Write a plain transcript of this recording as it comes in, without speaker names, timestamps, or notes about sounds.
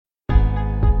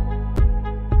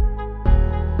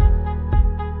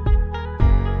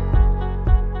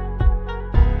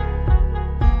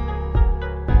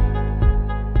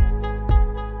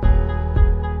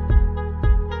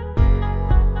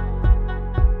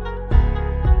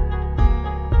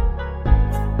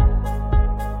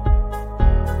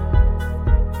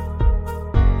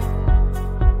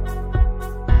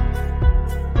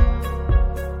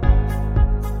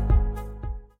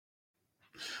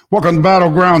Welcome to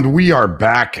Battleground. We are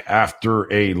back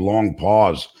after a long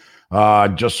pause.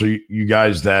 Just so you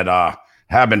guys that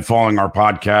have been following our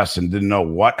podcast and didn't know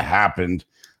what happened,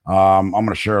 I'm going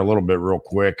to share a little bit real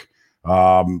quick.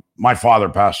 My father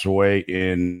passed away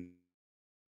in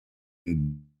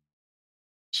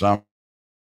some.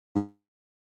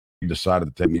 Decided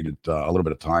that they needed a little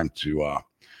bit of time to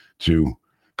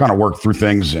kind of work through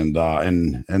things and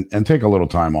take a little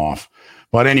time off.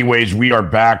 But anyways, we are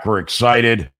back. We're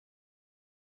excited.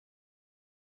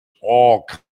 All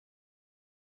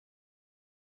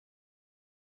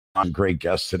great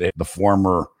guests today. The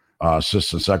former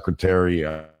Assistant Secretary,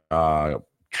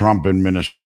 Trump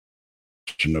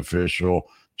administration official,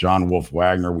 John Wolf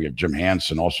Wagner. We have Jim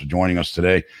Hansen also joining us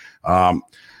today.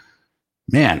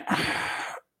 Man,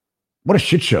 what a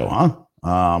shit show, huh?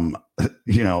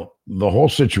 The whole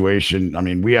situation. I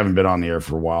mean, we haven't been on the air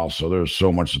for a while, so there's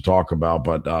so much to talk about.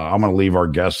 But I'm going to leave our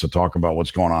guests to talk about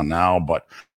what's going on now. But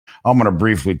I'm going to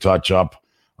briefly touch up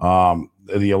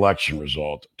the election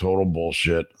result. Total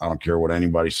bullshit. I don't care what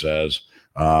anybody says.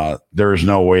 There is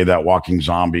no way that walking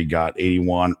zombie got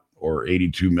 81 or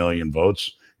 82 million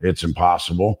votes. It's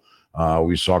impossible.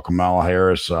 We saw Kamala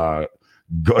Harris go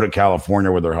to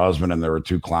California with her husband, and there were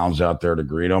two clowns out there to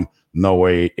greet him. No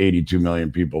way 82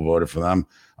 million people voted for them.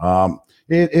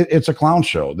 It's a clown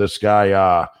show. This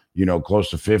guy,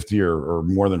 close to 50 or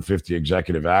more than 50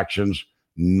 executive actions.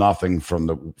 Nothing from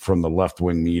the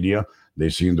left-wing media. They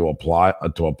seem to applaud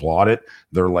it.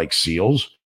 They're like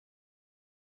seals.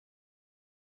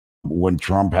 When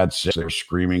Trump had six, they were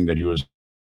screaming that he was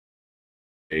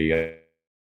these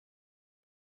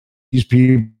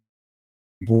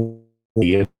people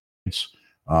idiots.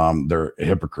 They're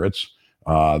hypocrites.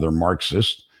 They're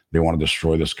Marxists. They want to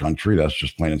destroy this country. That's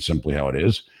just plain and simply how it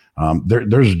is.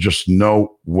 There's just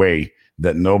no way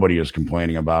that nobody is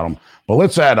complaining about them. But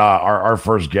let's add our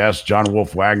first guest, John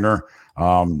Wolf Wagner.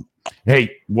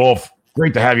 Hey, Wolf,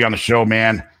 great to have you on the show,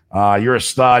 man. You're a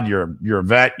stud. You're a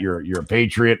vet. You're a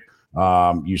patriot.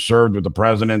 You served with the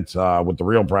president, with the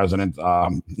real president.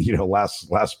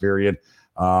 Last period.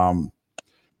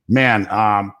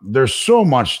 Man, there's so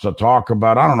much to talk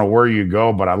about. I don't know where you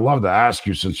go, but I'd love to ask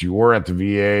you, since you were at the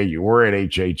VA, you were at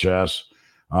HHS.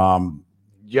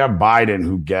 You have Biden,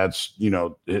 who gets,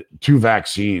 2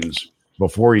 vaccines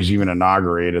before he's even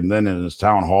inaugurated, and then in his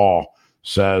town hall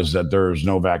says that there's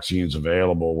no vaccines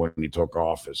available when he took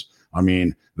office. I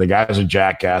mean, the guy's a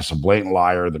jackass, a blatant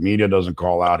liar. The media doesn't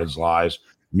call out his lies.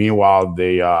 Meanwhile,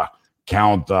 they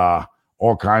count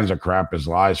all kinds of crap as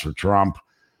lies for Trump.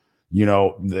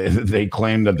 They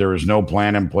claim that there is no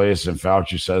plan in place, and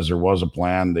Fauci says there was a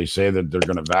plan. They say that they're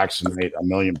going to vaccinate 1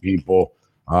 million people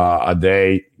a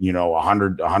day,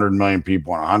 100 million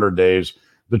people in 100 days.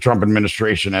 The Trump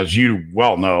administration, as you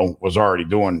well know, was already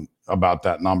doing about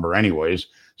that number anyways.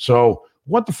 So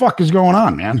what the fuck is going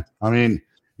on, man? I mean,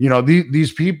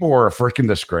 these people are a freaking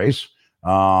disgrace.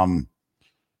 I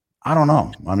don't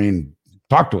know. I mean,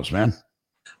 talk to us, man.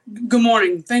 Good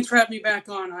morning. Thanks for having me back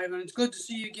on, Ivan. It's good to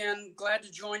see you again. Glad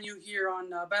to join you here on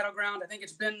Battleground. I think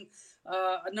it's been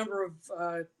a number of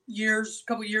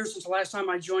couple years since the last time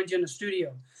I joined you in the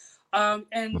studio. And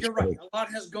that's you're right. A lot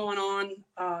has gone on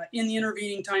in the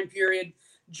intervening time period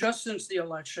just since the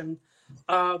election.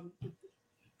 I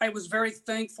was very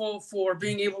thankful for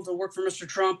being able to work for Mr.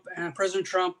 Trump and President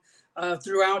Trump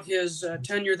throughout his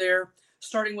tenure there,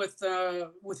 starting with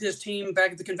his team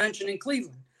back at the convention in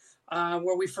Cleveland.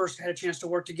 Where we first had a chance to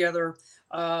work together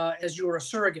as you were a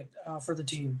surrogate for the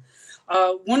team.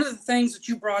 One of the things that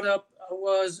you brought up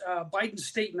was Biden's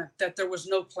statement that there was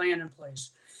no plan in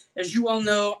place. As you all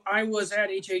know, I was at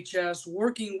HHS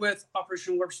working with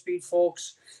Operation Warp Speed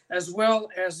folks, as well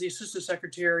as the Assistant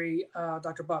Secretary,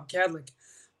 Dr. Bob Kadlec,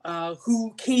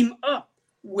 who came up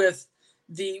with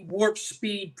the Warp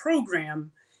Speed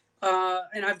program.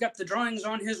 And I've got the drawings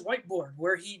on his whiteboard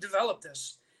where he developed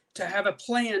this, to have a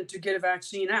plan to get a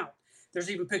vaccine out. There's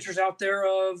even pictures out there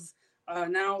of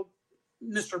now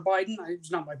Mr. Biden,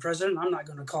 he's not my president, I'm not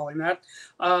going to call him that,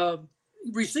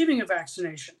 receiving a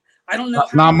vaccination. I don't know.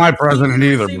 Not my president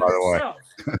either, by the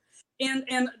way.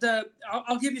 And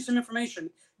I'll give you some information.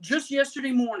 Just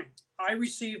yesterday morning, I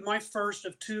received my first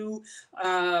of 2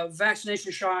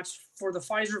 vaccination shots for the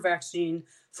Pfizer vaccine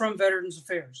from Veterans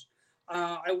Affairs.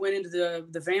 I went into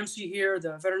the VAMC here,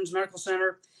 the Veterans Medical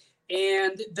Center,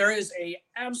 and there is a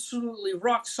absolutely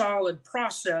rock solid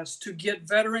process to get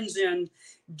veterans in,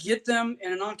 get them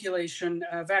an inoculation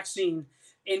vaccine,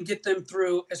 and get them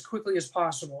through as quickly as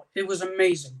possible. It was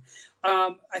amazing.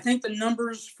 I think the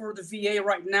numbers for the VA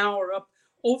right now are up.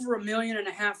 Over 1.5 million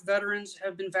veterans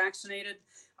have been vaccinated.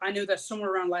 I knew that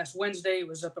somewhere around last Wednesday it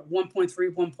was up at 1.3,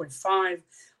 1.5.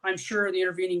 I'm sure in the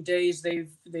intervening days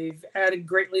they've added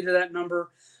greatly to that number,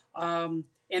 and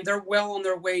they're well on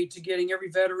their way to getting every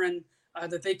veteran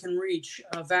that they can reach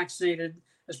vaccinated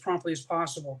as promptly as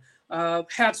possible.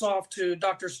 Hats off to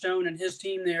Dr. Stone and his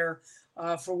team there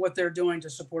for what they're doing to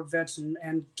support vets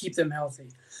and keep them healthy.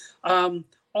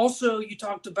 Also, you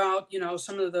talked about,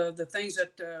 some of the things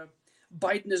that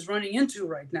Biden is running into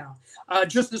right now.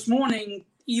 Just this morning,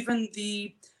 even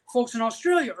the folks in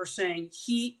Australia are saying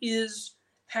he is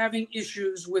having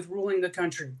issues with ruling the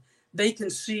country. They can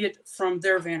see it from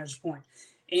their vantage point.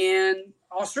 And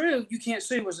Australia, you can't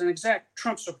say was an exact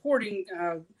Trump supporting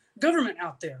government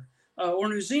out there, or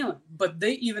New Zealand, but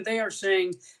they are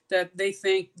saying that they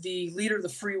think the leader of the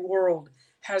free world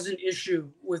has an issue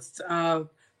with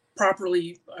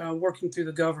properly working through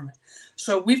the government.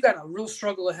 So we've got a real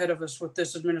struggle ahead of us with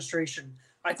this administration.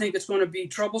 I think it's going to be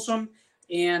troublesome,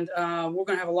 and we're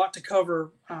going to have a lot to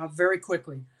cover very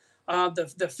quickly.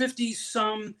 The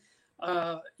 50-some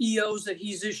EOs that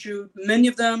he's issued, many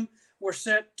of them were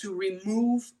set to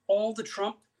remove all the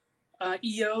Trump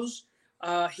EOs.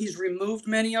 He's removed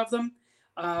many of them,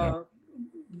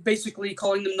 basically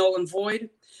calling them null and void.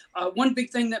 One big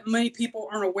thing that many people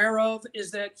aren't aware of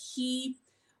is that he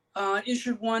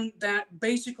issued one that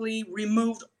basically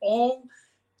removed all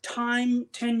time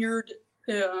tenured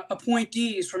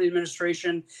appointees from the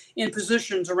administration in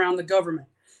positions around the government.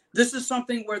 This is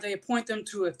something where they appoint them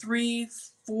to a 3,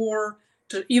 4,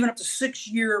 to even up to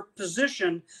 6-year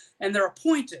position, and they're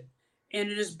appointed. And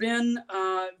it has been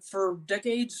for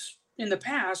decades in the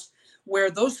past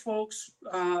where those folks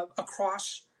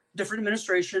across different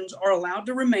administrations are allowed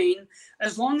to remain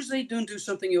as long as they don't do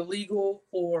something illegal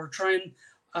or try and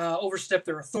overstep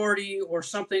their authority or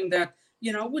something that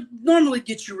would normally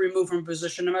get you removed from a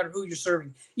position no matter who you're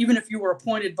serving. Even if you were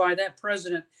appointed by that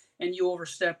president and you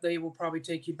overstep, they will probably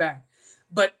take you back.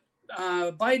 But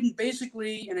Biden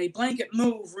basically, in a blanket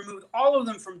move, removed all of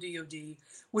them from DOD,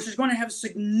 which is going to have a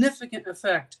significant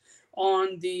effect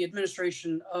on the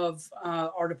administration of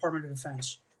our Department of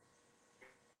Defense.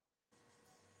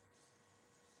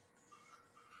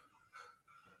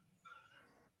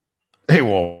 Hey,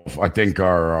 Wolf, I think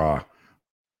our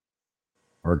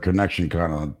connection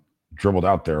kind of dribbled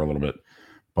out there a little bit,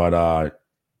 but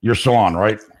you're still on,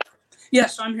 right?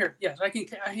 Yes, I'm here. Yes, I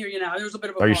hear you now. There was a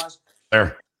bit of a pause.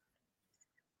 There.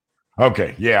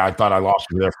 Okay. Yeah, I thought I lost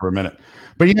you there for a minute.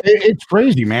 But it's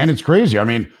crazy, man. It's crazy. I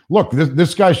mean, look,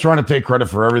 this guy's trying to take credit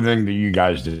for everything that you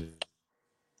guys did.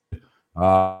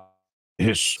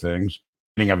 His things,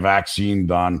 getting a vaccine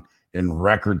done in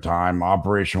record time.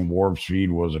 Operation Warp Speed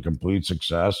was a complete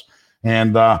success.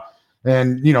 And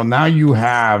now you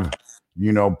have,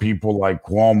 people like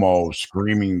Cuomo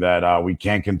screaming that we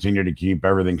can't continue to keep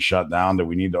everything shut down, that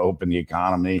we need to open the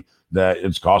economy, that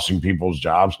it's costing people's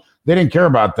jobs. They didn't care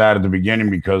about that at the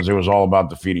beginning because it was all about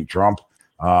defeating Trump.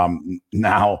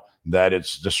 Now that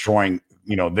it's destroying,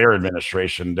 their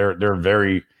administration, they're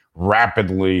very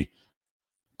rapidly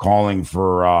calling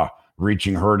for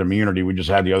reaching herd immunity. We just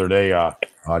had the other day,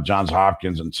 Johns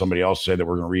Hopkins and somebody else say that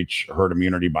we're going to reach herd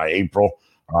immunity by April.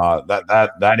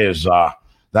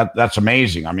 That's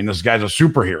amazing. I mean, this guy's a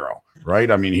superhero,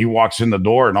 right? I mean, he walks in the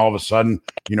door and all of a sudden,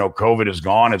 COVID is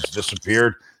gone. It's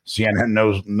disappeared. CNN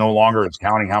knows no longer it's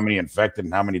counting how many infected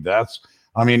and how many deaths.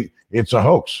 I mean, it's a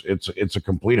hoax. It's a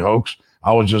complete hoax.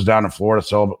 I was just down in Florida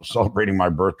celebrating my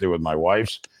birthday with my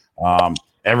wife's.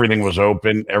 Everything was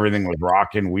open. Everything was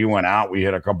rocking. We went out. We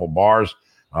hit a couple bars,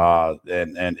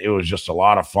 and it was just a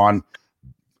lot of fun,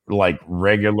 like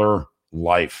regular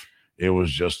life. It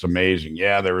was just amazing.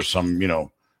 Yeah, there were some,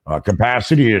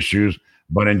 capacity issues,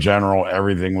 but in general,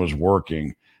 everything was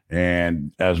working.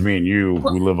 And as me and you,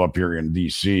 we live up here in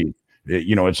D.C.,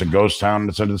 it's a ghost town.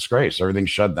 It's a disgrace. Everything's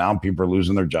shut down. People are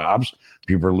losing their jobs.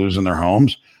 People are losing their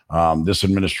homes. This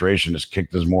administration has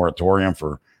kicked this moratorium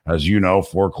for, as you know,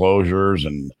 foreclosures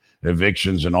and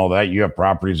evictions and all that. You have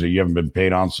properties that you haven't been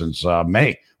paid on since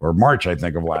May or March, I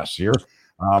think, of last year.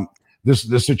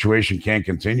 This situation can't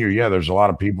continue. Yeah, there's a lot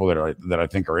of people that I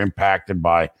think are impacted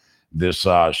by this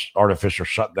artificial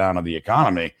shutdown of the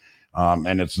economy.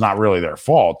 And it's not really their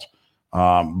fault.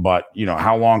 But,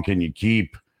 how long can you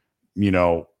keep,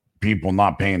 people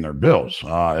not paying their bills?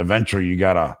 Eventually you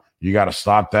gotta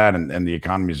stop that. And the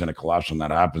economy is going to collapse when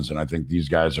that happens. And I think these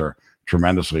guys are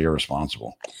tremendously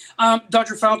irresponsible.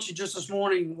 Dr. Fauci just this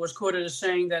morning was quoted as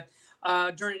saying that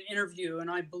during an interview,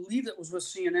 and I believe it was with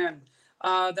CNN,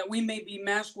 that we may be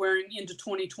mask wearing into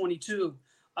 2022,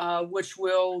 which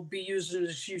will be used as an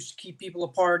excuse to keep people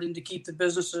apart and to keep the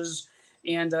businesses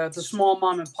and the small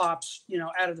mom and pops,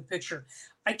 out of the picture.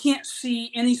 I can't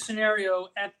see any scenario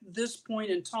at this point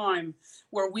in time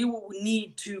where we will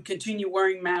need to continue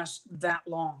wearing masks that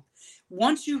long.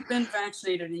 Once you've been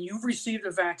vaccinated and you've received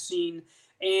a vaccine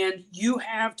and you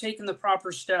have taken the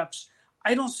proper steps,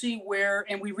 I don't see where,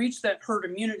 and we reach that herd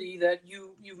immunity that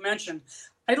you've mentioned,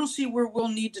 I don't see where we'll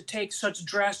need to take such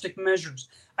drastic measures.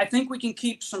 I think we can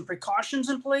keep some precautions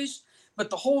in place, but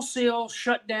the wholesale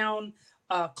shutdown,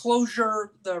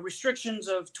 closure, the restrictions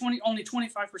of only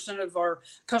 25% of our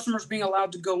customers being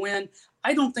allowed to go in,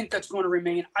 I don't think that's going to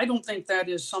remain. I don't think that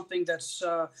is something that's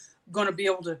going to be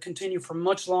able to continue for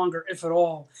much longer, if at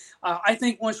all. I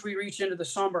think once we reach into the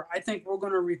summer, I think we're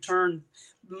going to return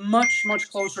much, much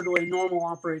closer to a normal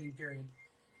operating period.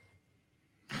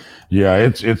 Yeah,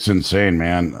 it's insane,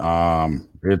 man.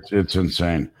 It's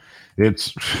insane.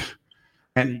 It's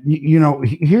and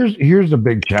here's the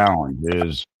big challenge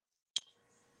is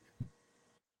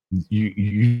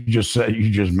you just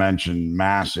mentioned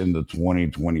mass into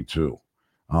 2022.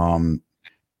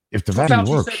 If the vaccine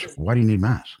works, why do you need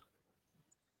mass?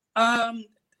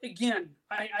 Again,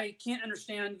 I can't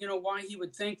understand, why he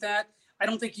would think that. I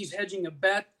don't think he's hedging a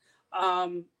bet.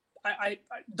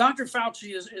 Dr.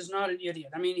 Fauci is not an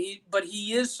idiot. I mean,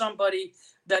 he is somebody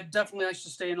that definitely likes to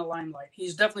stay in the limelight.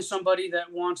 He's definitely somebody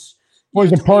that wants. Well,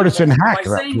 he's a partisan hack.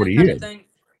 That's what he is.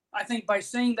 I think by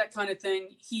saying that kind of thing,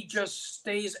 he just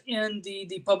stays in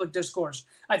the public discourse.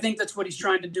 I think that's what he's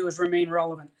trying to do, is remain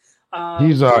relevant.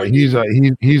 He's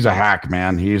a hack,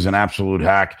 man. He's an absolute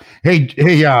hack.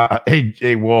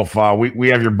 Hey, Wolf. We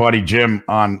have your buddy Jim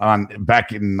on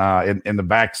back in the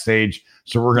backstage,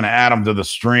 so we're gonna add him to the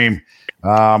stream.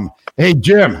 Hey,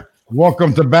 Jim,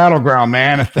 welcome to Battleground,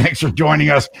 man, and thanks for joining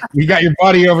us. We got your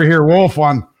buddy over here, Wolf,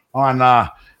 on the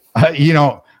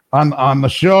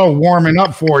show, warming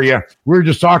up for you. We were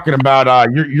just talking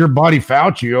about your buddy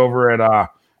Fauci over at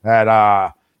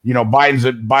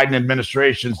Biden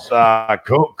administration's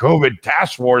COVID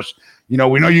task force. We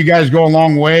know you guys go a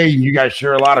long way, and you guys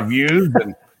share a lot of views,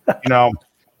 and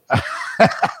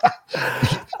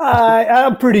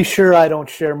I'm pretty sure I don't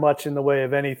share much in the way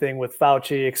of anything with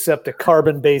Fauci except a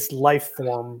carbon-based life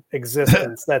form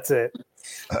existence. That's it.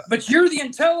 But you're the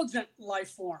intelligent life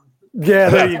form. Yeah,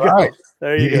 there you go. Right.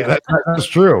 There you go. That's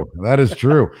true. That is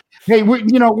true. Hey,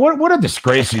 what a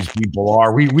disgrace these people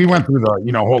are. We went through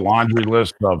the whole laundry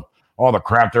list of all the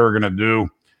crap they were going to do,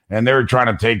 and they were trying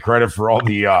to take credit for all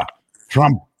the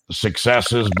Trump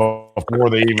successes before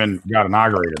they even got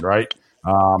inaugurated, right?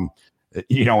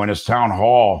 In his town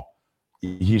hall,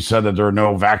 he said that there are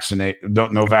no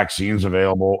vaccines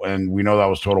available, and we know that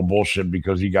was total bullshit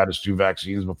because he got his 2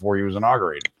 vaccines before he was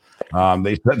inaugurated.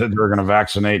 They said that they were going to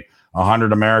vaccinate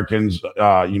 100 Americans,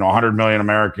 100 million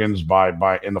Americans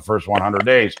by in the first 100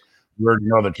 days. We already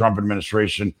know the Trump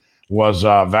administration was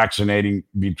vaccinating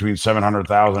between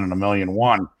 700,000 and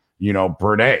 1,000,001,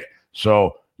 per day.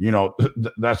 So,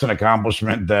 that's an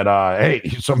accomplishment that,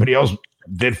 somebody else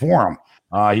did for him.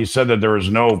 He said that there was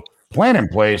no plan in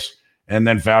place, and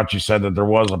then Fauci said that there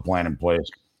was a plan in place.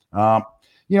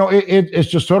 It's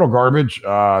just total garbage.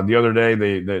 The other day,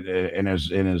 they in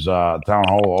his town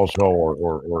hall also,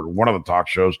 or one of the talk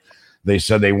shows, they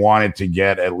said they wanted to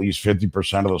get at least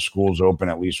 50% of the schools open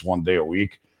at least one day a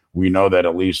week. We know that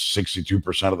at least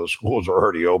 62% of the schools are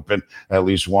already open at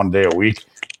least one day a week.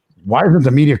 Why isn't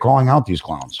the media calling out these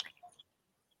clowns?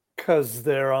 Because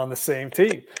they're on the same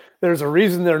team. There's a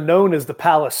reason they're known as the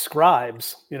palace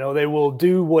scribes. They will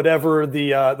do whatever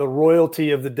the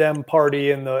royalty of the Dem party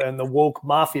and the woke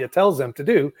mafia tells them to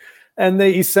do, and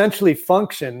they essentially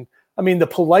function. I mean, the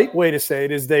polite way to say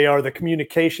it is they are the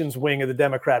communications wing of the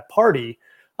Democrat Party.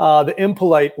 The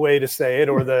impolite way to say it,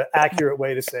 or the accurate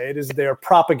way to say it, is they're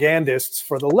propagandists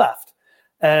for the left,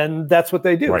 and that's what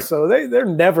they do. Right. So they're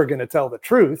never going to tell the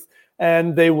truth.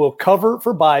 And they will cover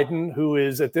for Biden, who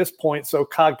is at this point so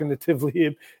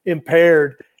cognitively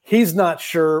impaired, he's not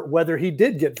sure whether he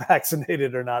did get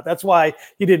vaccinated or not. That's why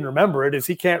he didn't remember it, is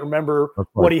he can't remember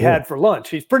what he had for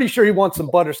lunch. He's pretty sure he wants some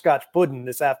butterscotch pudding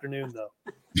this afternoon, though.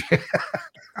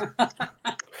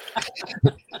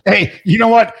 Hey, you know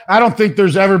what? I don't think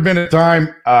there's ever been a time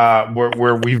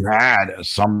where we've had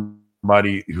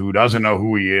somebody who doesn't know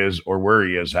who he is or where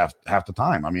he is half the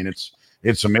time. I mean,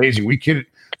 it's amazing.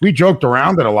 We joked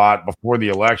around it a lot before the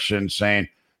election, saying,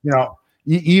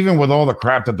 even with all the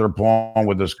crap that they're pulling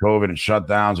with this COVID and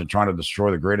shutdowns and trying to destroy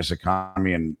the greatest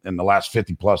economy in the last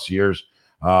 50 plus years,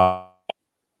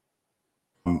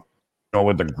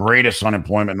 with the greatest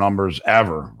unemployment numbers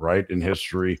ever, right, in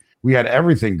history, we had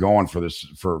everything going for this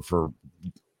for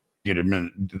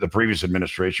the previous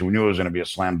administration. We knew it was going to be a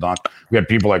slam dunk. We had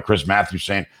people like Chris Matthews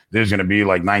saying this is going to be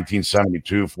like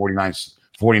 1972,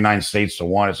 49 states to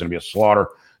 1. It's going to be a slaughter.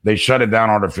 They shut it down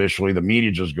artificially. The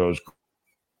media just goes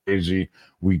crazy.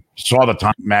 We saw the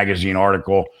Time magazine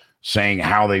article saying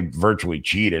how they virtually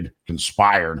cheated,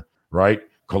 conspired, right?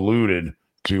 Colluded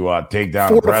to take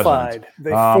down the president. They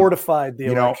fortified the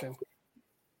election.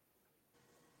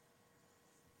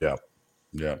 Yeah.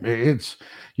 It's,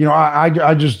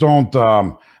 I just don't,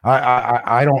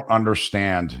 I don't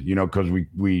understand, because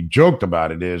we joked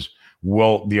about it is,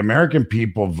 will the American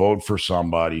people vote for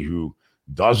somebody who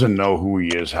doesn't know who he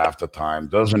is half the time,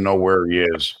 doesn't know where he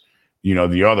is,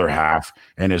 the other half,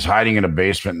 and is hiding in a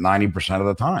basement 90% of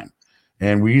the time?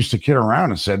 And we used to kid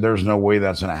around and said, there's no way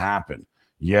that's going to happen.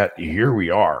 Yet here we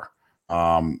are.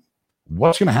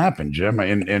 What's going to happen, Jim?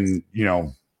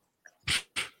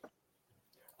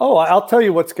 Oh, I'll tell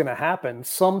you what's going to happen.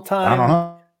 Sometime, I don't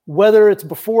know. Whether it's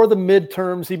before the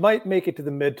midterms, he might make it to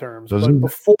the midterms. Does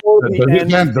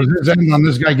his end on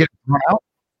this guy get thrown out?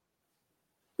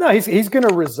 No, he's going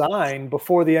to resign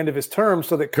before the end of his term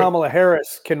so that Kamala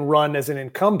Harris can run as an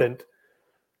incumbent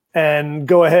and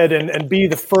go ahead and be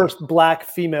the first Black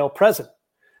female president.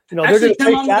 They're going to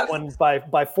take that one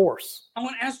by force. I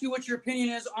want to ask you what your opinion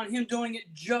is on him doing it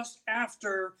just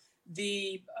after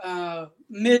the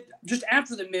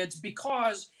mids,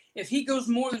 because if he goes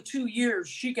more than 2 years,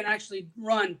 she can actually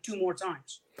run 2 more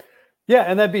times. Yeah,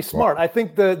 and that'd be smart. I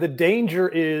think the danger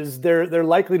is they're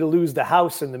likely to lose the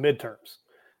House in the midterms.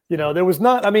 There was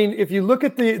not. I mean, if you look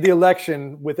at the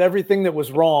election with everything that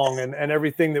was wrong and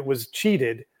everything that was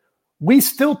cheated, we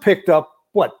still picked up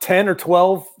 10 or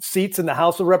 12 seats in the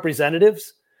House of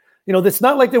Representatives. It's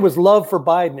not like there was love for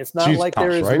Biden. It's not like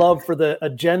there is love for the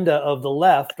agenda of the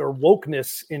left or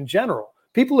wokeness in general.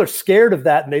 People are scared of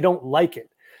that and they don't like it.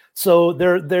 So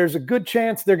there's a good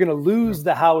chance they're going to lose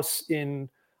the House in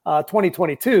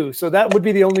 2022. So that would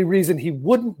be the only reason he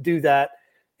wouldn't do that,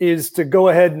 is to go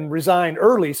ahead and resign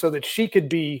early so that she could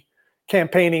be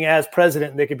campaigning as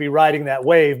president and they could be riding that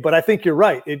wave. But I think you're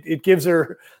right. It gives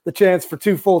her the chance for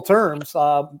 2 full terms.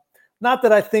 Not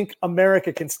that I think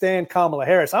America can stand Kamala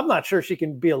Harris. I'm not sure she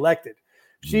can be elected.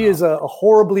 She is a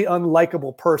horribly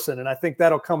unlikable person, and I think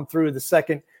that'll come through the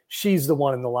second she's the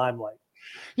one in the limelight.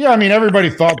 Yeah, I mean, everybody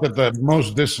thought that the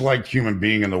most disliked human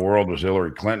being in the world was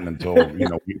Hillary Clinton until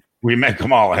we met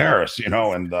Kamala Harris,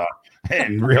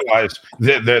 and realized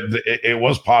that it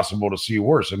was possible to see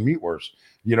worse and meet worse.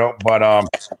 But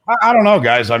I don't know,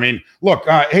 guys. I mean, look,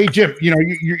 hey, Jim,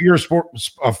 you're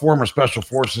a former Special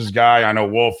Forces guy. I know,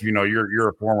 Wolf, you're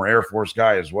a former Air Force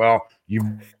guy as well.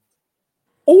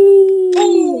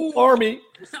 Army.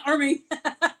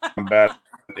 Bad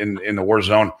in the war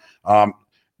zone.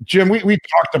 Jim, we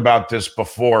talked about this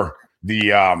before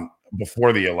the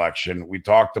election. We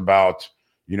talked about,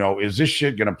 is this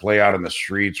shit going to play out in the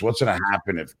streets? What's going to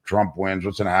happen if Trump wins?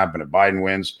 What's going to happen if Biden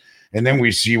wins? And then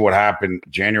we see what happened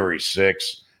January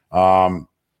 6th.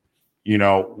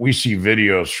 We see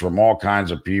videos from all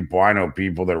kinds of people. I know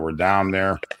people that were down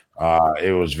there.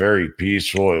 It was very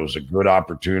peaceful. It was a good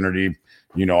opportunity.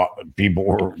 People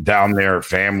were down there,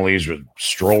 families with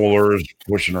strollers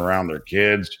pushing around their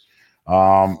kids.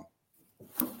 And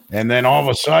then all of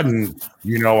a sudden,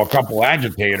 a couple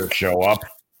agitators show up,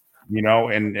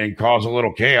 and cause a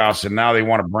little chaos. And now they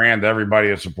want to brand everybody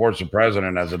that supports the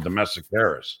president as a domestic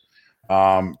terrorist.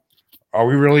 Are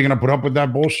we really going to put up with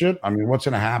that bullshit? I mean, what's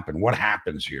going to happen? What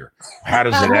happens here? How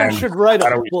does it end? I should write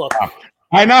a book.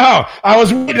 I know.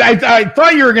 I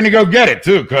thought you were going to go get it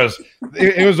too, because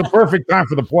it was a perfect time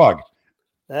for the plug.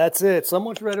 That's it.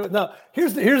 Someone should write it. No,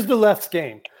 here's the left's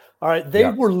game. All right. They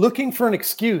were looking for an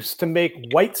excuse to make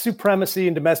white supremacy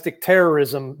and domestic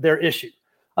terrorism their issue.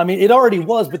 I mean, it already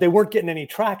was, but they weren't getting any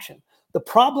traction. The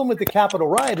problem with the Capitol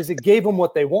riot is it gave them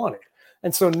what they wanted.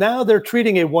 And so now they're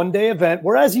treating a one-day event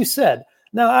where, as you said,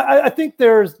 now I think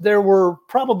there were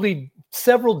probably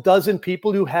several dozen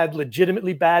people who had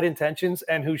legitimately bad intentions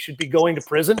and who should be going to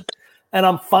prison. And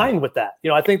I'm fine with that.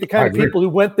 I think the kind of people who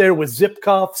went there with zip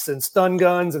cuffs and stun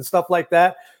guns and stuff like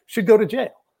that should go to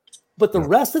jail. But the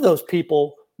rest of those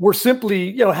people were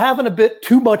simply, having a bit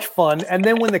too much fun. And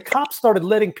then when the cops started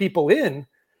letting people in,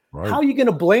 how are you going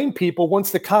to blame people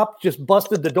once the cop just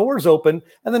busted the doors open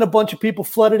and then a bunch of people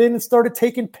flooded in and started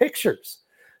taking pictures?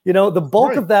 The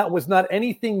bulk of that was not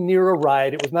anything near a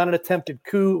riot. It was not an attempted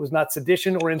coup. It was not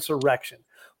sedition or insurrection.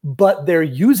 But they're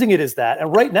using it as that.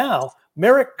 And right now,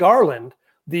 Merrick Garland,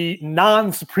 the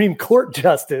non-Supreme Court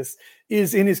justice,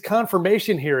 is in his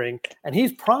confirmation hearing, and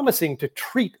he's promising to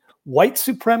treat white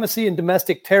supremacy and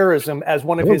domestic terrorism as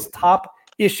one of his top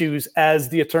issues as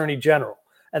the attorney general.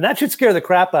 And that should scare the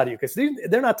crap out of you, because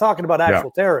they're not talking about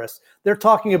actual terrorists. They're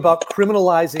talking about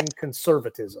criminalizing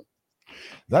conservatism.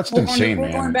 That's insane, we're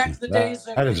man. going back to the days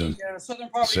of that is the Southern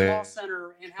Poverty Law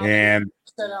Center and how and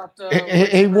they set out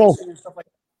hey, Wolf. and stuff like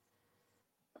that.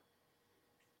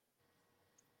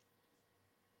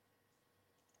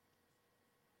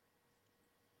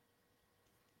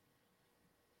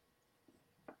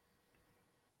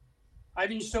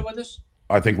 Ivan, you still with us?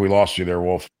 I think we lost you there,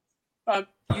 Wolf.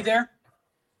 You there?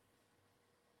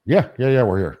 Yeah,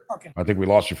 we're here. Okay. I think we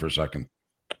lost you for a second.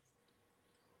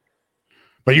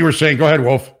 But you were saying, go ahead,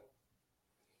 Wolf.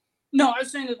 No, I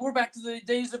was saying that we're back to the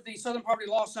days of the Southern Poverty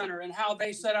Law Center and how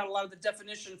they set out a lot of the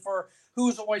definition for who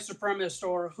is a white supremacist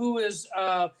or who is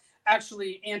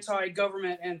actually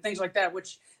anti-government and things like that,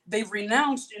 which they've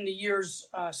renounced in the years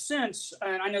since.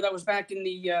 And I know that was back in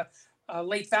the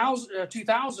late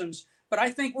 2000s. But I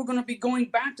think we're going to be going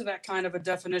back to that kind of a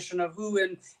definition of who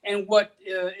and what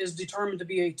is determined to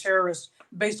be a terrorist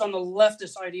based on the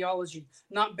leftist ideology,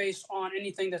 not based on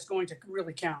anything that's going to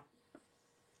really count.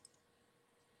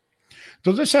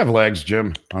 Does this have legs,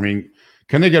 Jim? I mean,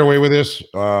 can they get away with this?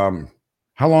 How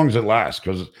long does it last?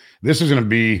 Because this is going to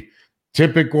be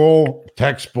typical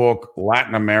textbook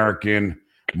Latin American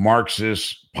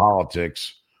Marxist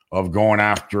politics of going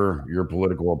after your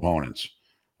political opponents.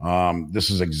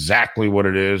 This is exactly what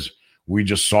it is. We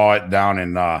just saw it down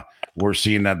in, we're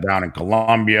seeing that down in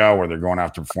Colombia where they're going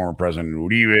after former President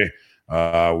Uribe.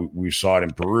 We saw it in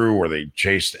Peru where they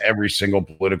chased every single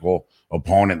political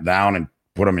opponent down and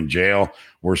put them in jail.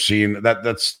 We're seeing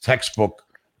that's textbook,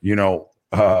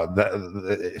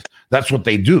 that's what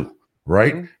they do,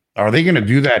 right? Mm-hmm. Are they going to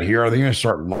do that here? Are they going to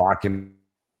start locking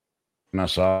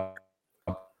us up?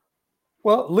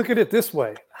 Well, look at it this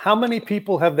way. How many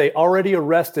people have they already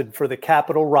arrested for the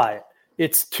Capitol riot?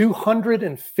 It's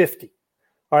 250.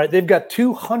 All right, they've got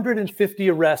 250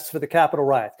 arrests for the Capitol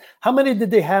riots. How many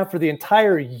did they have for the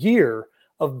entire year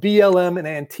of BLM and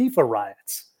Antifa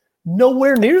riots?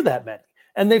 Nowhere near that many.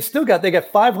 And they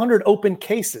got 500 open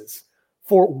cases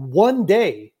for one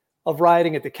day of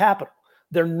rioting at the Capitol.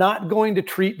 They're not going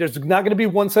to there's not going to be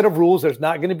one set of rules. There's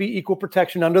not going to be equal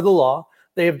protection under the law.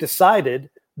 They have decided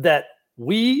that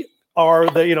we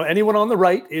are anyone on the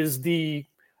right is the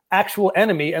actual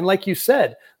enemy. And like you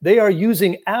said, they are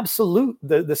using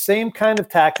the same kind of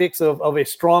tactics of a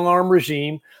strong arm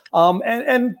regime.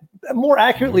 And more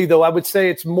accurately, though, I would say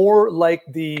it's more like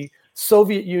the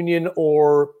Soviet Union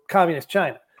or communist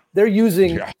China. They're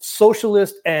using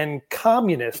socialist and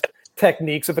communist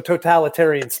techniques of a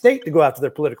totalitarian state to go after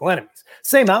their political enemies.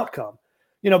 Same outcome,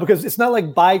 because it's not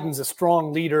like Biden's a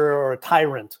strong leader or a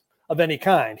tyrant of any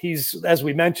kind. He's, as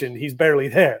we mentioned, he's barely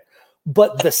there.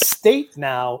 But the state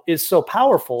now is so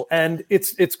powerful, and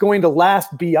it's going to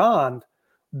last beyond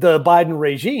the Biden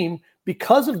regime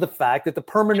because of the fact that the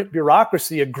permanent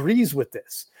bureaucracy agrees with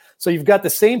this. So you've got the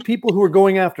same people who were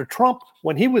going after Trump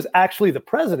when he was actually the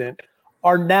president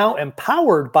are now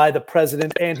empowered by the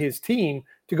president and his team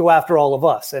to go after all of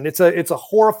us. And it's a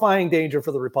horrifying danger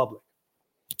for the republic.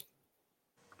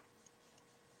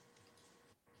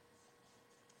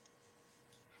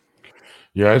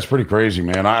 Yeah, it's pretty crazy,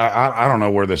 man. I don't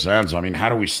know where this ends. I mean, how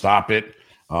do we stop it?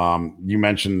 You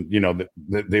mentioned,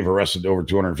 they've arrested over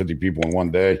 250 people in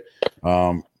one day.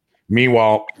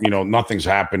 Meanwhile, nothing's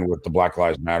happened with the Black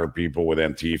Lives Matter people with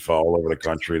Antifa all over the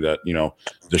country that,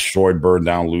 destroyed, burned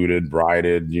down, looted,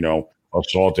 rioted,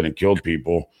 assaulted and killed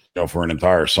people, for an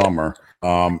entire summer.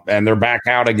 And they're back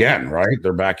out again, right?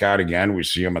 They're back out again. We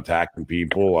see them attacking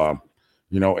people,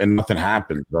 and nothing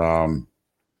happens.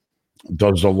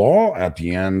 Does the law at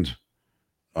the end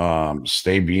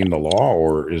stay being the law,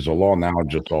 or is the law now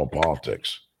just all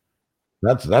politics?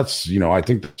 That's I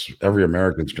think that's every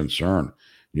American's concern.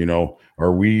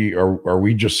 Are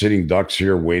we just sitting ducks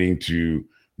here waiting to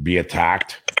be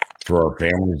attacked, for our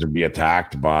families to be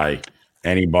attacked by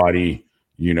anybody,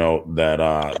 that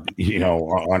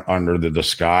under the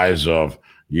disguise of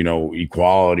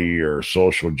equality or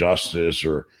social justice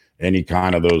or any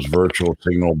kind of those virtual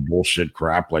signal bullshit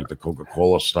crap like the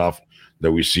Coca-Cola stuff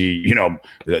that we see,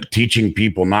 teaching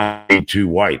people not to be too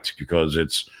white because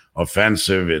it's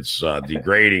offensive, it's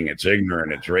degrading, it's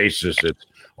ignorant, it's racist, it's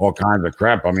all kinds of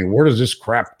crap. I mean, where does this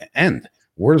crap end?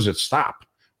 Where does it stop?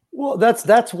 Well,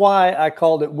 that's why I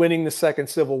called it winning the second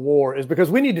civil war, is because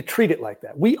we need to treat it like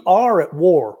that. We are at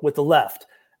war with the left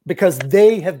because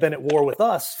they have been at war with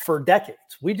us for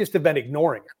decades. We just have been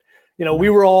ignoring it.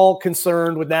 We were all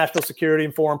concerned with national security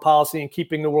and foreign policy and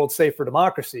keeping the world safe for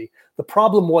democracy. The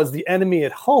problem was the enemy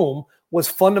at home was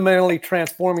fundamentally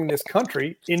transforming this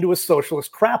country into a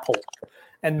socialist crap hole.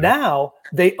 And now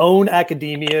they own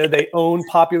academia, they own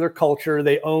popular culture,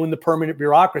 they own the permanent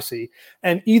bureaucracy.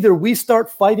 And either we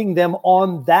start fighting them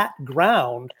on that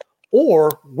ground,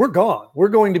 or we're gone. We're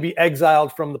going to be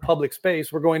exiled from the public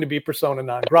space. We're going to be persona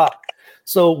non grata.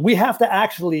 So we have to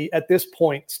actually, at this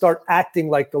point, start acting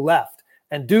like the left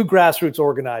and do grassroots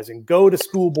organizing, go to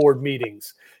school board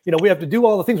meetings. We have to do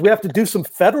all the things. We have to do some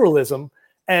federalism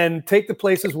and take the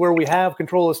places where we have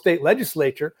control of state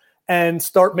legislature and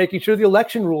start making sure the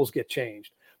election rules get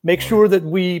changed. Make sure that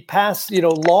we pass,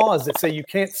 laws that say you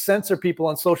can't censor people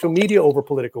on social media over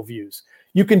political views.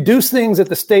 You can do things at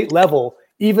the state level,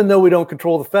 even though we don't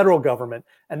control the federal government.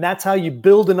 And that's how you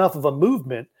build enough of a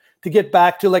movement to get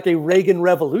back to like a Reagan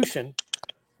revolution,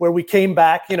 where we came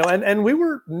back, and we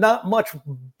were not much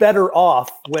better off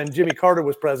when Jimmy Carter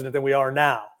was president than we are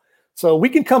now. So we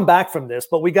can come back from this,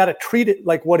 but we got to treat it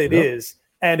like what it is,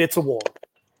 and it's a war.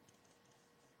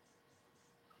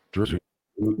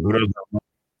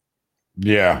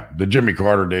 Yeah, the Jimmy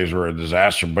Carter days were a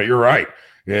disaster, but you're right.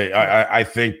 I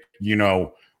think,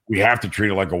 we have to treat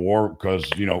it like a war because,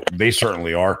 they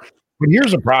certainly are. But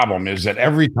here's the problem is that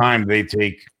every time they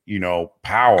take,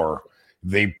 power,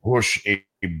 they push a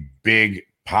big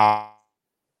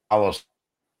policy.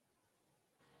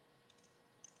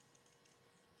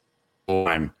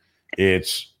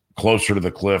 It's closer to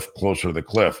the cliff.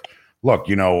 Look,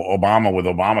 Obama with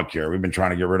Obamacare, we've been trying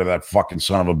to get rid of that fucking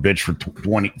son of a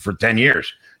bitch for 10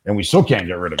 years, and we still can't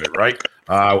get rid of it, right?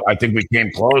 I think we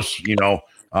came close, but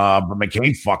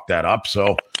McCain fucked that up.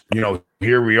 So,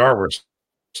 here we are, we're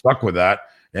stuck with that.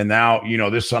 And now,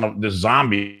 this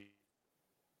zombie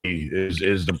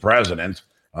is the president.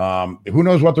 Who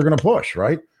knows what they're going to push,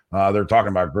 right? They're talking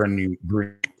about Green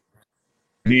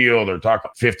Deal. They're talking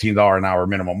 $15 an hour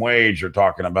minimum wage. They're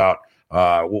talking about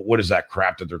what is that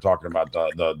crap that they're talking about?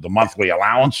 The monthly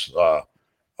allowance,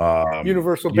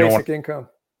 universal basic income.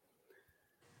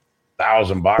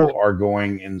 $1,000 are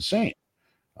going insane.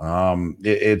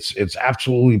 It's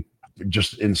absolutely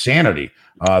just insanity.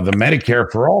 The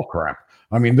Medicare for all crap.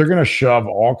 I mean, they're going to shove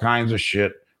all kinds of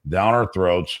shit down our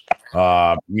throats.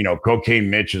 Cocaine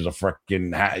Mitch is a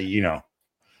freaking,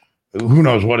 who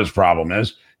knows what his problem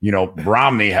is.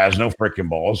 Romney has no freaking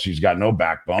balls. He's got no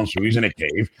backbone, so he's in a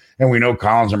cave. And we know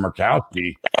Collins and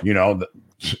Murkowski,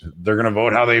 they're going to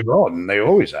vote how they vote, and they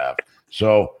always have.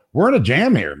 So we're in a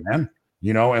jam here, man.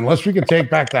 Unless we can take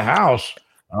back the House,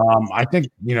 I think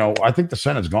the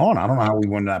Senate's gone. I don't know how we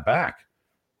win that back.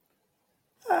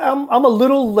 I'm a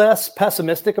little less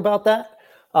pessimistic about that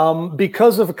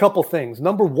because of a couple things.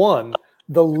 Number one,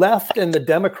 the left and the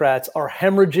Democrats are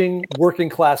hemorrhaging working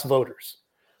class voters.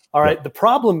 All right. The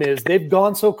problem is they've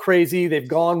gone so crazy. They've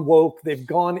gone woke. They've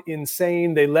gone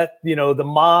insane. They let, the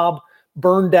mob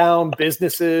burn down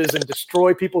businesses and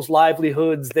destroy people's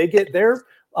livelihoods. They're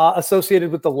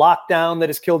associated with the lockdown that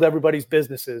has killed everybody's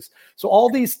businesses. So all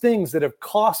these things that have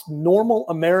cost normal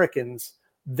Americans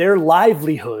their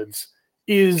livelihoods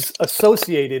is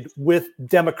associated with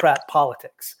Democrat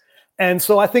politics. And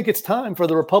so I think it's time for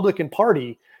the Republican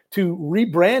Party to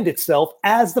rebrand itself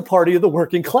as the party of the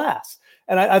working class.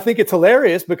 And I think it's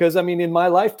hilarious because, in my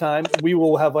lifetime, we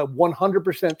will have a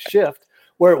 100% shift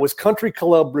where it was country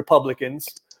club Republicans,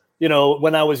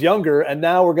 when I was younger, and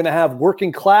now we're going to have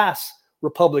working class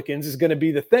Republicans is going to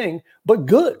be the thing, but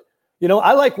good.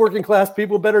 I like working class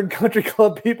people better than country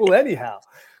club people anyhow.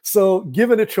 So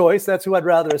given a choice, that's who I'd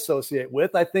rather associate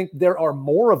with. I think there are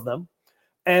more of them,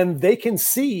 and they can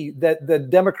see that the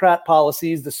Democrat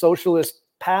policies, the socialist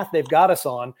path they've got us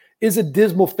on is a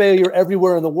dismal failure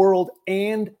everywhere in the world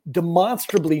and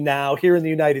demonstrably now here in the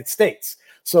United States.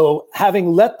 So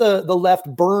having let the left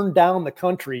burn down the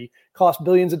country, cost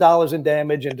billions of dollars in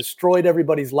damage and destroyed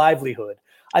everybody's livelihood,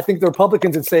 I think the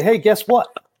Republicans would say, hey, guess what?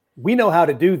 We know how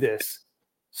to do this.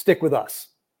 Stick with us.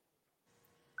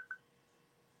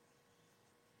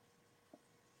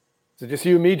 Is it just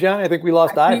you and me, John? I think we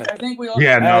lost Ivan. I think we lost.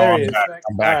 Yeah, no,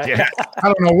 I'm back. Right. Yeah. I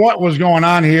don't know what was going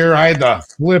on here. I had to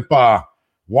flip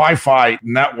Wi-Fi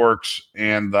networks,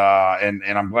 and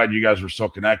I'm glad you guys were still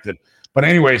connected. But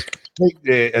anyways,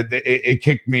 it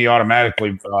kicked me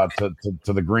automatically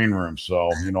to the green room. So,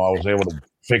 I was able to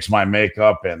fix my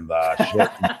makeup and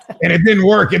shit. And it didn't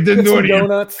work. It didn't do any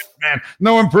donuts. Man,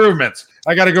 no improvements.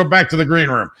 I got to go back to the green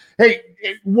room. Hey,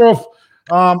 Wolf,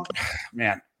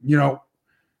 man,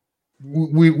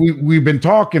 we've been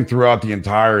talking throughout the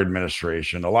entire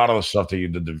administration. A lot of the stuff that you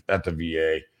did at the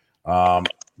VA,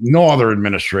 no other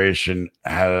administration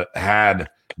had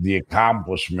the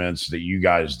accomplishments that you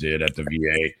guys did at the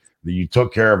VA. That you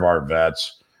took care of our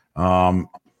vets.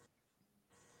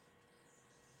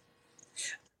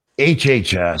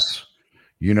 HHS,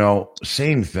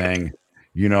 same thing.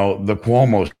 The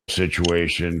Cuomo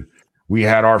situation. We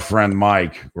had our friend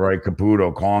Mike, right,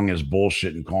 Caputo, calling his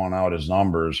bullshit and calling out his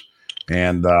numbers.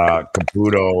 and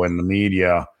Caputo and the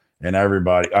media and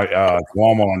everybody,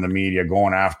 Cuomo and the media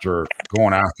going after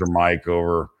Mike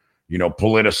over,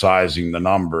 politicizing the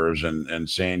numbers and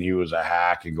saying he was a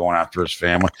hack and going after his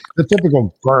family, the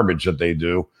typical garbage that they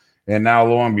do. And now,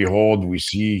 lo and behold, we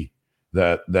see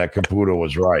that Caputo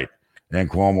was right and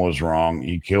Cuomo was wrong.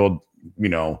 He killed,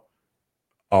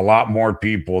 a lot more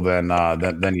people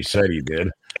than he said he did.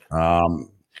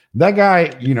 That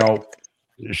guy,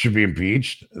 should be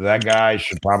impeached. That guy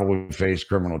should probably face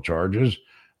criminal charges.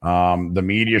 The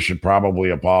media should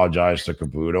probably apologize to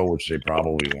Caputo, which they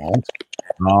probably won't.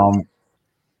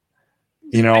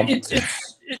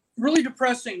 It's really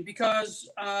depressing because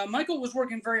Michael was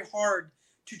working very hard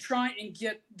to try and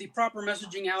get the proper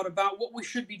messaging out about what we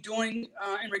should be doing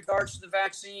in regards to the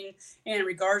vaccine and in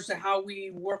regards to how we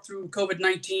work through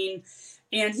COVID-19.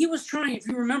 And he was trying, if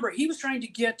you remember, he was trying to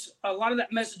get a lot of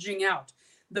that messaging out.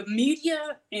 The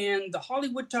media and the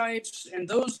Hollywood types and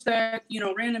those that,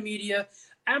 ran the media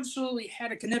absolutely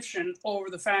had a conniption over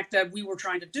the fact that we were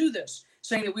trying to do this,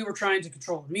 saying that we were trying to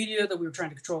control the media, that we were trying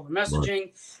to control the messaging.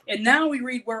 Right. And now we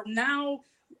read where now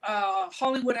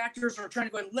Hollywood actors are trying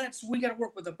to go, we got to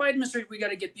work with the Biden administration. We got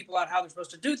to get people out how they're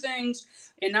supposed to do things.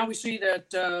 And now we see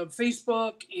that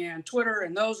Facebook and Twitter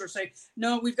and those are saying,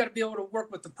 no, we've got to be able to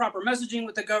work with the proper messaging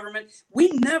with the government. We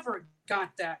never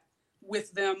got that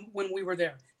with them when we were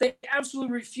there. They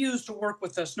absolutely refused to work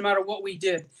with us no matter what we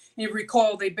did. And you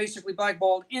recall, they basically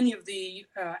blackballed any of the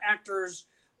actors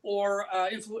or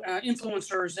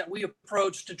influencers that we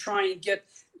approached to try and get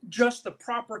just the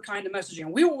proper kind of messaging.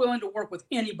 And we were willing to work with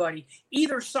anybody,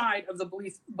 either side of the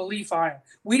belief aisle.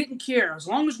 We didn't care. As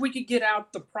long as we could get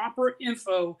out the proper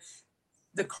info,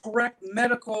 the correct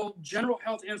medical, general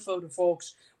health info to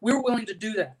folks, we were willing to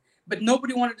do that. But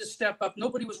nobody wanted to step up.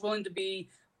 Nobody was willing to be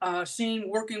seen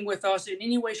working with us in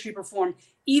any way, shape, or form,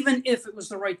 even if it was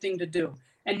the right thing to do.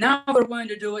 And now they're willing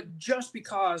to do it just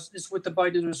because it's with the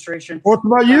Biden administration. Well, it's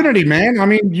about unity, man. I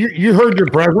mean, you heard your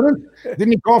president.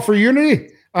 Didn't he call for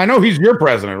unity? I know he's your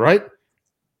president, right?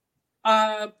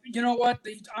 You know what?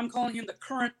 I'm calling him the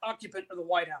current occupant of the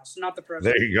White House, not the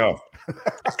president. There you go.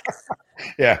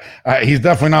 Yeah, he's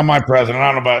definitely not my president.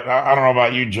 I don't know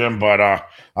about you, Jim, but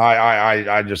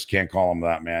I just can't call him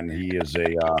that, man. He is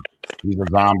he's a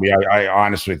zombie. I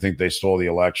honestly think they stole the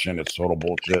election. It's total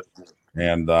bullshit.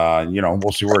 And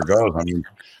we'll see where it goes. I mean,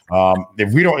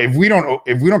 if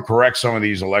we don't correct some of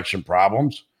these election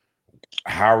problems,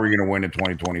 how are we going to win in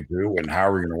 2022 and how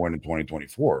are we going to win in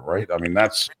 2024? Right? I mean,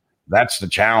 that's the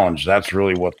challenge. That's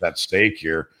really what's at stake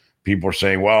here. People are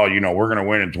saying, well, we're going to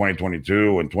win in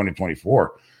 2022 and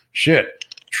 2024. Shit,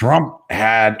 Trump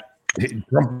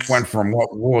went from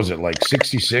what was it, like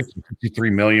 66, 63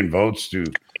 million votes to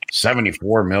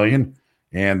 74 million.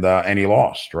 And he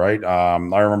lost, right? I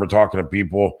remember talking to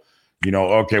people,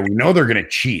 okay, we know they're going to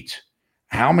cheat.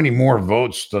 How many more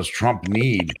votes does Trump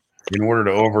need in order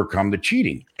to overcome the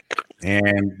cheating?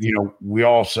 And, we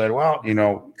all said, well,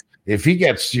 if he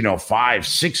gets,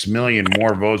 5-6 million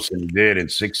more votes than he did in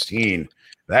 2016,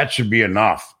 that should be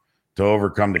enough to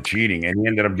overcome the cheating. And he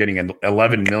ended up getting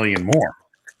 11 million more,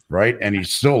 right? And he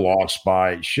still lost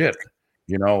by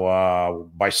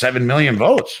by 7 million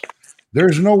votes.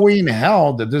 There's no way in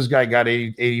hell that this guy got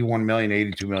 81 million,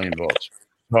 82 million votes.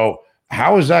 So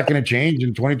how is that going to change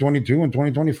in 2022 and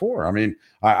 2024? I mean,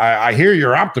 I hear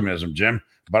your optimism, Jim,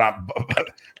 but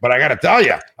I got to tell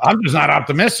you, I'm just not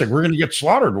optimistic. We're going to get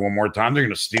slaughtered one more time. They're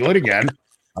going to steal it again.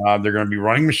 They're going to be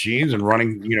running machines and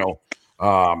running,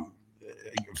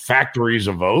 factories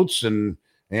of votes and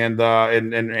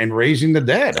raising the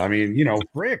dead. I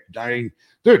mean,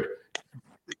 dude.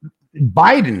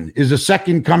 Biden is the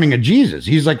second coming of Jesus.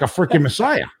 He's like a freaking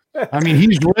Messiah. I mean,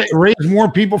 he's raised more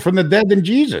people from the dead than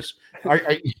Jesus.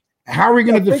 How are we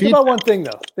going to defeat? Think about one thing,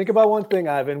 though. Think about one thing,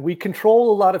 Ivan. We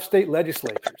control a lot of state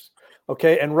legislatures.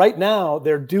 Okay. And right now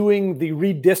they're doing the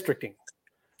redistricting.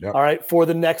 Yep. All right. For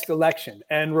the next election.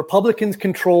 And Republicans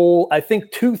control, I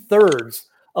think, 2/3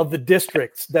 of the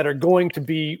districts that are going to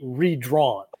be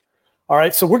redrawn. All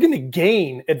right. So we're going to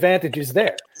gain advantages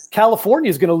there. California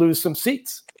is going to lose some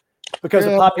seats because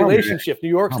of population shift. New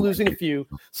York's losing a few.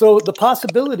 So the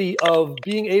possibility of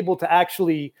being able to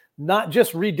actually not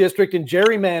just redistrict and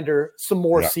gerrymander some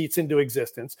more seats into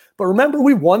existence, but remember,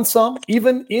 we won some,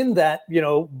 even in that,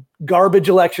 garbage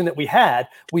election that we had,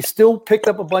 we still picked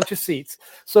up a bunch of seats.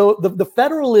 So the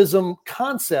federalism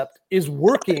concept is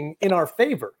working in our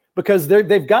favor because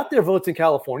they've got their votes in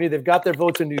California, they've got their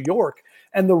votes in New York,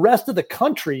 and the rest of the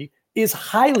country is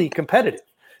highly competitive.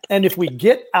 And if we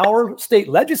get our state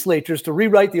legislatures to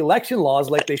rewrite the election laws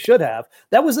like they should have,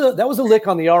 that was a lick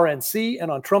on the RNC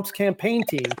and on Trump's campaign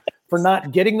team for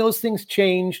not getting those things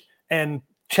changed and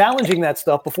challenging that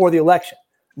stuff before the election.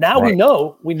 Now we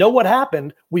know what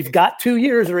happened. We've got 2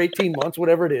 years or 18 months,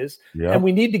 whatever it is, and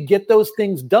we need to get those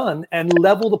things done and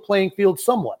level the playing field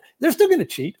somewhat. They're still going to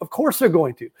cheat. Of course they're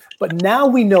going to. But now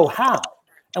we know how,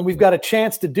 and we've got a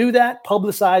chance to do that,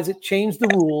 publicize it, change the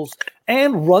rules,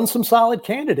 and run some solid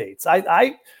candidates. I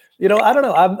don't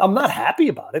know. I'm not happy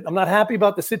about it. I'm not happy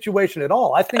about the situation at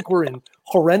all. I think we're in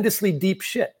horrendously deep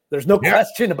shit. There's no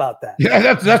question about that.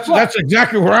 Yeah, that's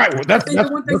exactly right. That's the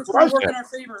one thing that's going to work in our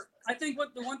favor. I think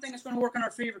the one thing that's going to work in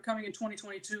our favor coming in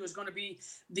 2022 is going to be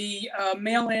the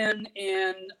mail-in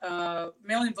and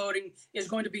mail-in voting is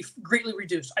going to be greatly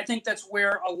reduced. I think that's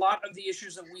where a lot of the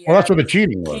issues that we that's where the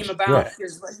cheating came about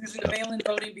is using the mail-in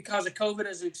voting because of COVID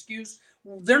as an excuse.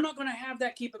 They're not going to have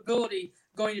that capability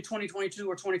going to 2022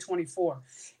 or 2024.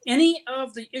 Any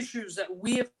of the issues that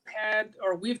we have had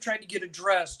or we've tried to get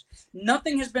addressed,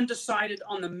 nothing has been decided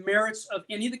on the merits of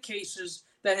any of the cases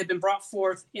that have been brought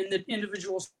forth in the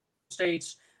individual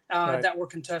states that were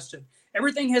contested.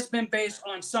 Everything has been based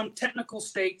on some technical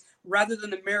state rather than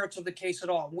the merits of the case at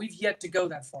all. We've yet to go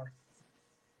that far.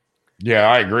 Yeah,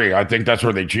 I agree. I think that's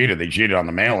where they cheated. They cheated on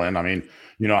the mail-in. I mean,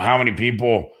 how many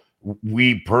people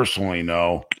we personally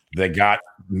know that got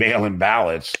mail-in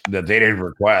ballots that they didn't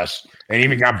request and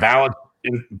even got ballots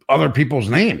in other people's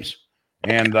names.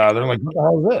 And they're like, what the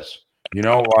hell is this?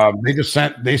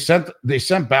 They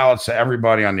sent ballots to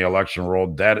everybody on the election roll,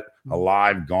 dead,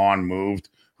 alive, gone, moved,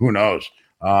 who knows?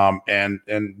 And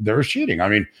they're cheating. I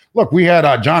mean, look, we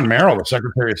had John Merrill, the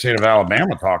Secretary of State of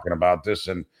Alabama, talking about this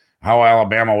and how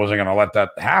Alabama wasn't going to let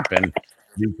that happen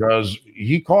because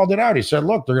he called it out. He said,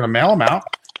 look, they're going to mail them out.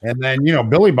 And then,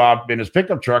 Billy Bob in his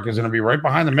pickup truck is going to be right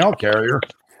behind the mail carrier,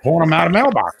 pulling them out of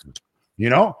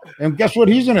mailboxes, And guess what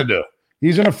he's going to do?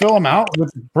 He's going to fill them out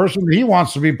with the person that he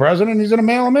wants to be president. He's going to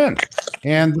mail them in.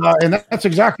 And that's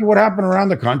exactly what happened around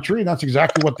the country. That's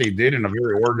exactly what they did in a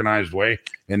very organized way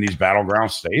in these battleground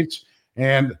states.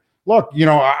 And look,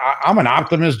 I'm an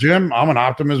optimist, Jim. I'm an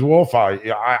optimist, Wolf.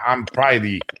 I'm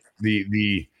probably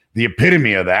the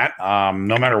epitome of that.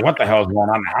 No matter what the hell is going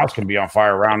on, the house can be on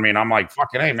fire around me. And I'm like,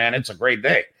 fucking, hey, man, it's a great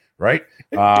day. Right.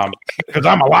 Because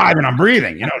I'm alive and I'm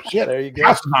breathing, shit. There you go. The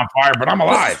house is on fire, but I'm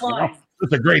alive.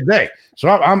 It's a great day. So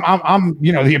I'm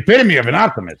the epitome of an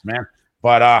optimist, man.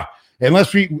 But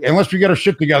unless we get our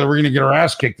shit together, we're going to get our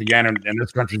ass kicked again. And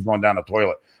this country's going down the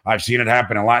toilet. I've seen it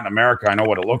happen in Latin America. I know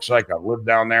what it looks like. I've lived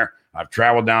down there. I've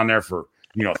traveled down there for,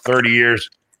 30 years.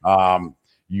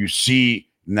 You see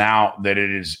now that it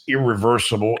is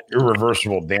irreversible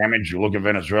damage. You look at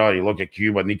Venezuela, you look at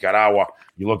Cuba, Nicaragua,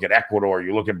 you look at Ecuador,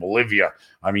 you look at Bolivia.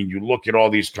 I mean, you look at all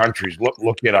these countries.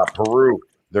 Look at Peru.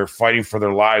 They're fighting for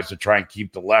their lives to try and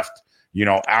keep the left,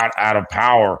 out of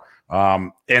power.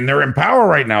 And they're in power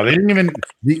right now. They didn't even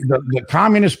the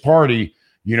Communist Party,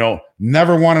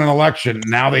 never won an election.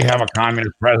 Now they have a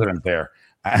communist president there,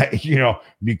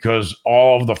 because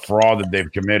all of the fraud that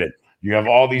they've committed. You have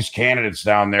all these candidates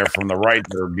down there from the right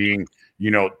that are being,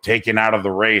 taken out of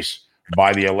the race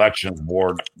by the elections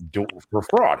board for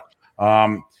fraud.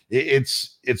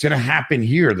 It's going to happen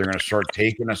here. They're going to start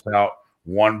taking us out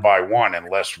one by one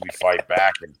unless we fight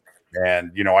back.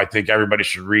 And I think everybody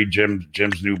should read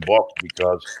Jim's new book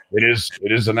because it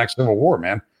is the next Civil War,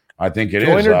 man. I think it is.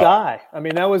 Join or die. I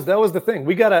mean, that was the thing.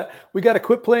 We gotta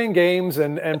quit playing games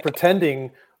and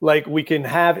pretending like we can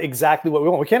have exactly what we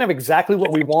want. We can't have exactly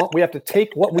what we want. We have to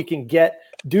take what we can get,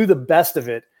 do the best of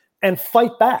it, and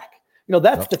fight back.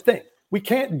 That's the thing. We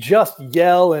can't just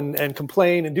yell and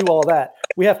complain and do all that.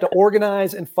 We have to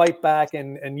organize and fight back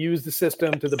and use the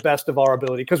system to the best of our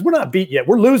ability because we're not beat yet.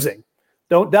 We're losing.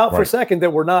 Don't doubt for a second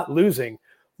that we're not losing,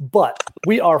 but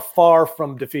we are far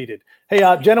from defeated. Hey,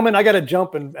 gentlemen, I got to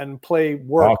jump and play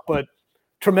work, but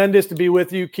tremendous to be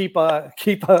with you. Keep fighting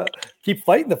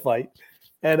the fight.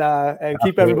 And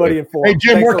keep everybody informed. Hey,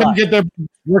 Jim,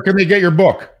 where can they get your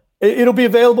book? It'll be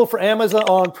available for Amazon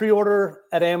on pre-order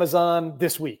at Amazon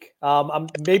this week.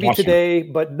 Maybe awesome. Today,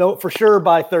 but no, for sure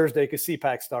by Thursday because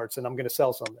CPAC starts and I'm going to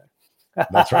sell some there.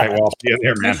 That's right. Well, I'll see you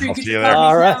there, man. I'll see you there.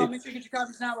 All right. Make sure you get your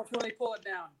copies now before they pull it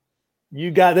down.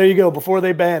 There you go. Before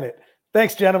they ban it.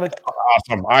 Thanks, gentlemen.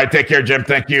 Awesome. All right. Take care, Jim.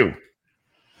 Thank you.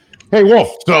 Hey, Wolf.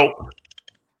 So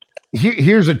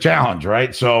here's a challenge,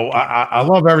 right? So I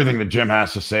love everything that Jim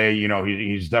has to say.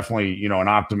 He's definitely, an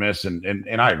optimist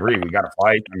and I agree. We got to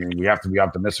fight. I mean, we have to be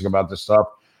optimistic about this stuff.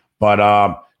 But,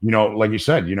 like you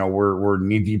said, we're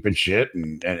knee deep in shit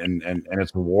and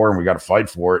it's a war and we got to fight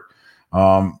for it.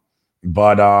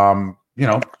 But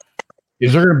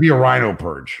is there going to be a rhino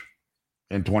purge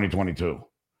in 2022?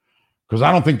 Because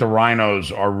I don't think the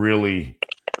rhinos are really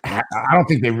I don't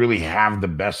think they really have the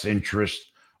best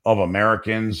interest of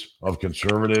Americans, of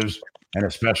conservatives, and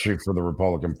especially for the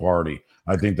Republican Party.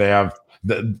 I think they have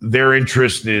their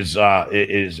interest is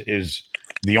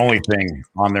the only thing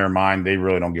on their mind. They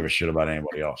really don't give a shit about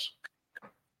anybody else.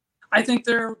 I think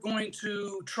they're going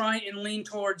to try and lean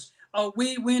towards,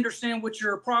 we understand what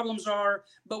your problems are,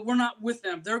 but we're not with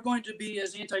them. They're going to be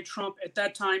as anti-Trump at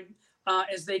that time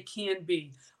as they can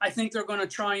be. I think they're going to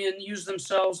try and use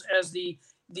themselves as the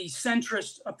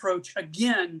centrist approach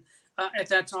again at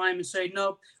that time and say,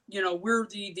 nope, we're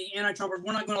the anti-Trumpers.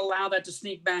 We're not going to allow that to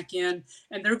sneak back in.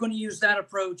 And they're going to use that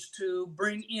approach to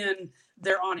bring in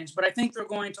their audience. But I think they're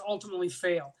going to ultimately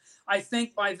fail. I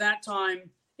think by that time,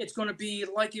 it's going to be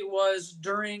like it was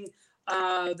during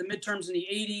the midterms in the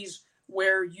 80s,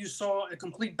 where you saw a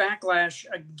complete backlash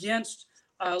against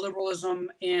liberalism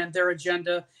and their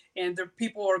agenda. And the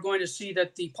people are going to see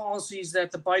that the policies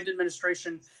that the Biden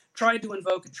administration tried to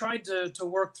invoke and tried to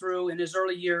work through in his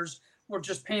early years were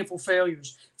just painful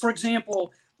failures. For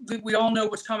example, we all know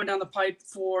what's coming down the pipe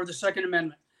for the Second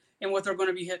Amendment and what they're going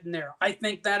to be hitting there. I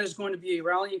think that is going to be a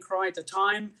rallying cry at the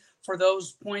time for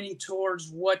those pointing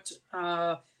towards what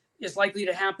is likely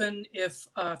to happen if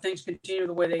things continue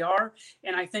the way they are.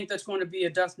 And I think that's going to be a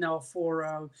death knell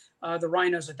for the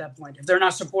rhinos at that point, if they're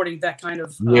not supporting that kind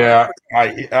of.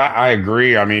 I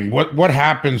agree. I mean, what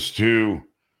happens to,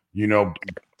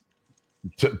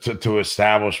 to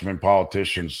establishment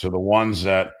politicians, to the ones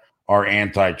that are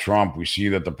anti-Trump? We see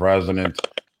that the president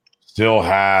still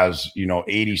has,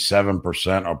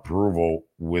 87% approval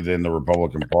within the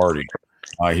Republican Party.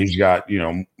 He's got,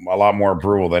 a lot more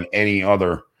approval than any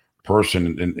other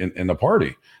person in the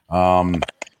party.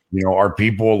 Are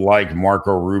people like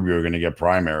Marco Rubio going to get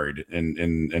primaried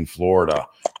in Florida?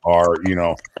 Or,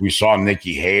 we saw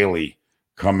Nikki Haley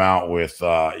come out with,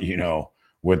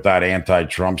 with that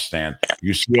anti-Trump stand.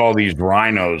 You see all these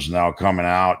rhinos now coming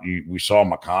out. We saw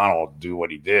McConnell do what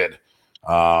he did.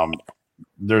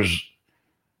 There's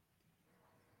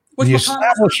the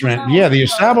establishment. Yeah, the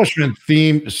establishment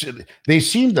theme. They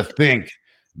seem to think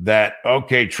that,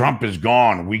 okay, Trump is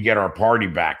gone, we get our party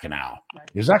back now. Right.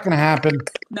 Is that going to happen?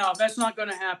 No, that's not going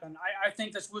to happen. I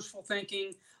think that's wishful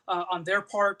thinking on their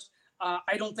part.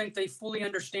 I don't think they fully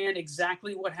understand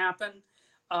exactly what happened.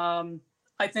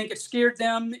 I think it scared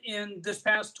them in this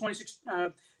past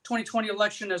 2020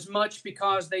 election as much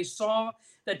because they saw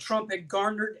that Trump had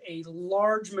garnered a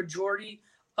large majority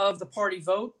of the party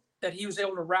vote, that he was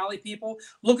able to rally people.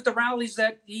 Look at the rallies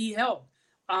that he held.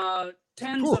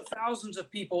 Tens of thousands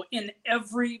of people in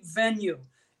every venue,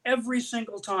 every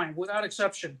single time, without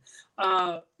exception.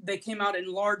 They came out in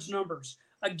large numbers,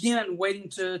 again, waiting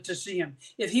to see him.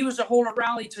 If he was to hold a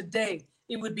rally today,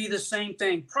 it would be the same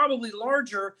thing, probably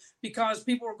larger, because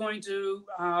people are going to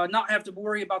not have to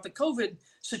worry about the COVID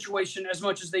situation as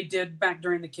much as they did back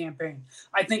during the campaign.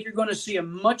 I think you're going to see a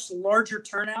much larger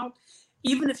turnout.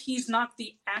 Even if he's not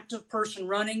the active person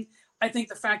running, I think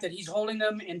the fact that he's holding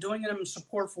them and doing them in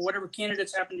support for whatever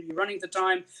candidates happen to be running at the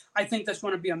time, I think that's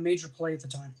going to be a major play at the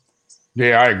time.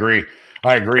 Yeah, I agree.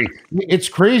 It's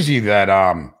crazy that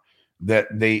that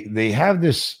they have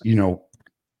this,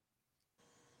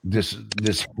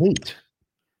 this hate,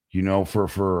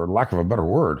 for lack of a better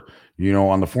word,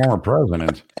 on the former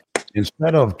president,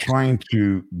 instead of trying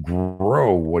to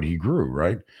grow what he grew,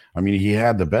 right? I mean, he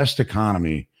had the best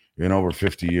economy in over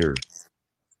 50 years.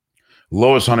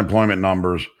 Lowest unemployment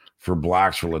numbers for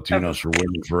blacks, for Latinos, for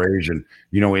women, for Asian.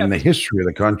 In the history of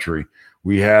the country,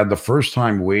 we had the first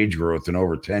time wage growth in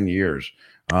over 10 years.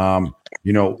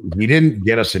 He didn't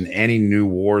get us in any new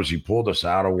wars. He pulled us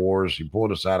out of wars. He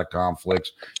pulled us out of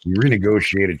conflicts. He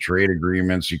renegotiated trade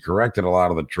agreements. He corrected a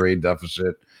lot of the trade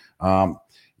deficit.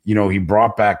 He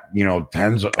brought back,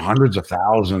 hundreds of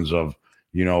thousands of,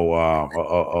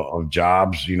 of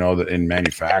jobs, in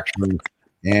manufacturing.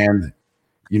 And,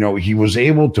 he was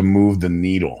able to move the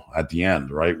needle at the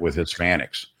end, right? With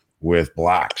Hispanics, with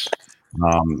blacks,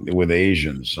 with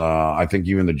Asians. I think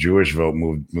even the Jewish vote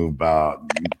moved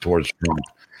towards Trump.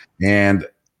 And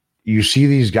you see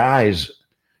these guys,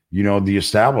 the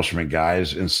establishment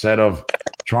guys, instead of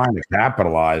trying to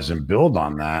capitalize and build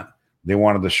on that, they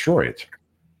want to destroy it.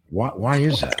 Why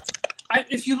is that?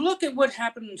 If you look at what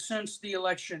happened since the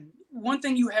election, one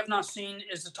thing you have not seen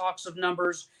is the talks of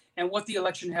numbers and what the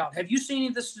election held. Have you seen any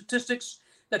of the statistics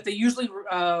that they usually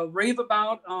rave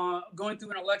about going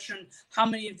through an election? How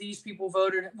many of these people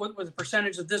voted? What was the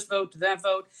percentage of this vote to that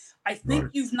vote? I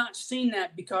think you've not seen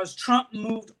that because Trump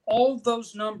moved all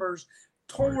those numbers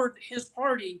toward his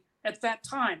party at that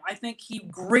time. I think he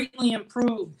greatly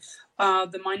improved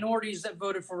the minorities that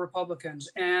voted for Republicans.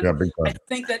 And Yeah, big I time.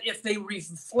 think that if they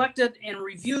reflected and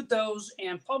reviewed those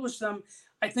and published them,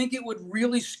 I think it would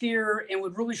really scare and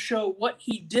would really show what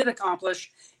he did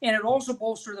accomplish. And it also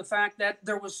bolstered the fact that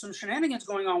there was some shenanigans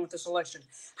going on with this election.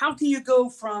 How can you go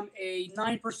from a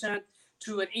 9%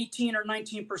 to an 18 or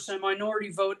 19%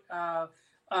 minority vote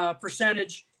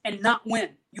percentage and not win?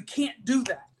 You can't do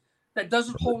that. That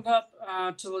doesn't hold up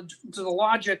to the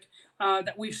logic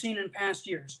that we've seen in past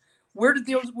years. Where did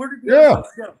the votes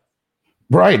go?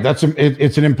 Right.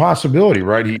 It's an impossibility,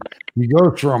 right? He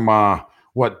goes from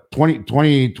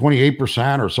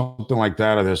 28% or something like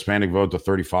that of the Hispanic vote to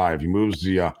 35. He moves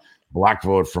the black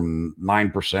vote from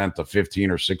 9% to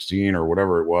 15 or 16 or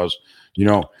whatever it was. He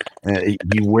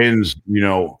wins,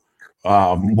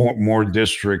 more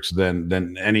districts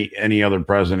than any other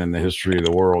president in the history of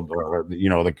the world, or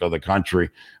the country.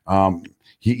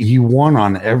 He won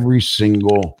on every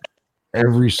single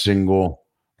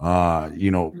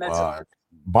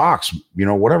box,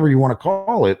 whatever you want to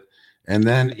call it. And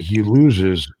then he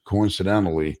loses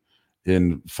coincidentally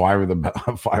in five of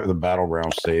the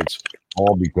battleground states,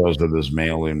 all because of this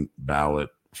mail-in ballot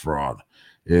fraud.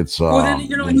 It's well, then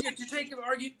if you take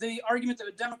the argument that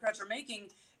the Democrats are making,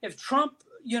 if Trump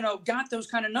got those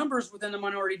kind of numbers within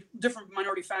the different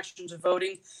minority factions of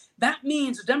voting, that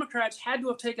means the Democrats had to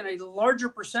have taken a larger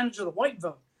percentage of the white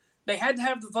vote. They had to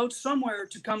have the votes somewhere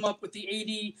to come up with the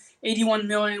 80, 81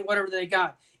 million, whatever they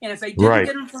got. And if they didn't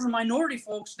get them from the minority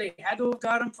folks, they had to have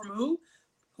got them from who?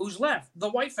 Who's left? The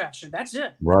white faction. That's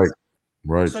it. Right.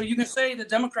 So you can say the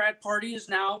Democrat Party is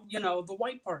now, the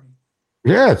white party.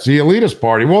 Yeah, it's the elitist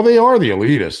party. Well, they are the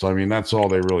elitists. I mean, that's all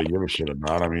they really give a shit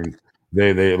about. I mean,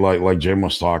 they like Jim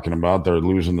was talking about, they're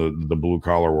losing the blue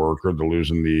collar worker, they're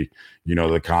losing the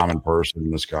common person in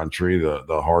this country,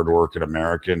 the hard working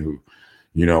American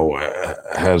who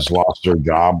has lost their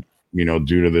job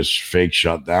due to this fake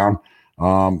shutdown.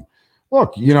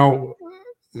 Look,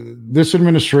 this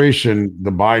administration,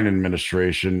 the Biden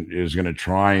administration, is going to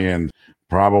try and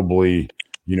probably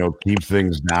keep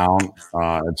things down.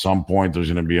 At some point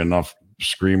there's going to be enough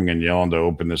screaming and yelling to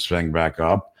open this thing back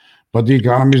up. But the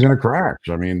economy is going to crash.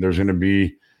 I mean, there's going to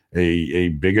be a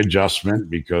big adjustment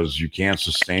because you can't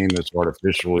sustain this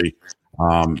artificially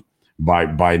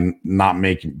by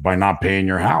not paying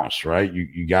your house, right?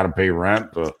 You got to pay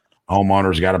rent. The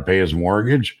homeowner's got to pay his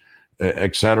mortgage,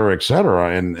 et cetera,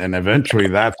 and eventually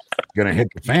that's going to hit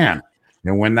the fan.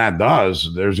 And when that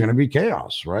does, there's going to be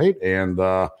chaos, right? And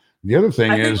the other thing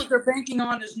I think is what they're banking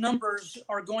on is numbers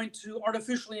are going to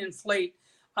artificially inflate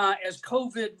as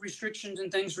COVID restrictions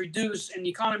and things reduce and the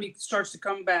economy starts to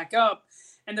come back up.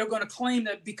 And they're going to claim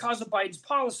that because of Biden's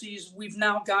policies, we've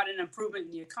now got an improvement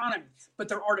in the economy, but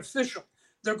they're artificial.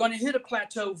 They're going to hit a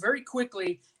plateau very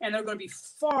quickly, and they're going to be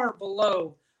far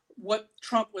below what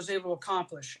Trump was able to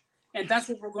accomplish. And that's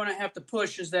what we're going to have to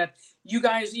push is that you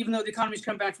guys, even though the economy's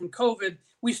come back from COVID,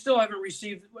 we still haven't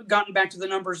gotten back to the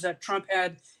numbers that Trump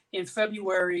had in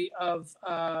February of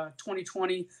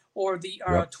 2020 or the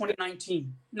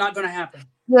 2019. Not going to happen.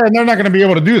 Yeah, and they're not going to be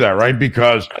able to do that, right?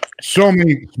 Because so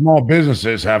many small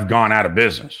businesses have gone out of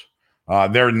business.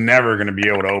 They're never going to be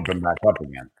able to open back up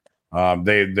again.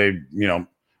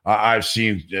 I've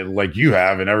seen, like you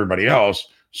have and everybody else,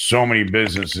 so many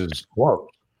businesses close.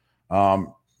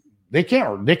 They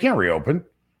can't reopen.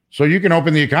 So you can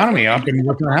open the economy up, and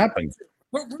what's going to happen?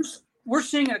 We're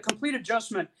seeing a complete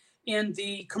adjustment in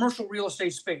the commercial real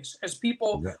estate space as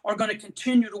people are going to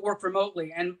continue to work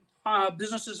remotely, and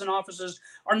businesses and offices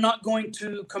are not going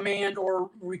to command or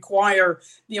require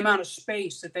the amount of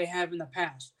space that they have in the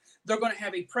past. They're going to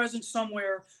have a presence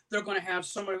somewhere. They're going to have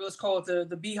somewhere, let's call it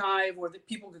the beehive, where the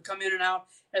people can come in and out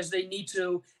as they need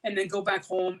to, and then go back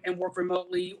home and work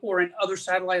remotely or in other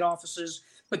satellite offices.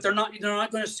 But they're not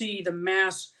going to see the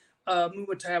mass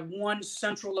movement to have one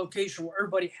central location where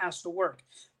everybody has to work.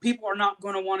 People are not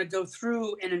going to want to go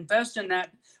through and invest in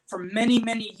that for many,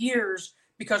 many years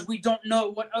because we don't know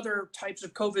what other types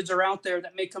of COVIDs are out there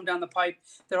that may come down the pipe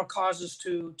that'll cause us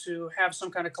to have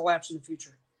some kind of collapse in the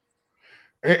future.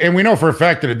 And we know for a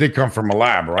fact that it did come from a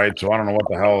lab, right? So I don't know what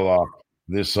the hell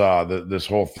this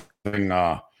whole thing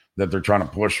that they're trying to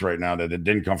push right now, that it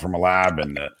didn't come from a lab,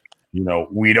 and that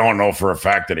we don't know for a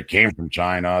fact that it came from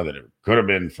China, that it could have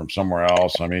been from somewhere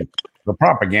else. I mean, the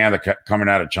propaganda coming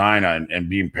out of China and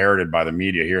being parroted by the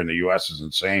media here in the U.S. is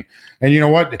insane. And you know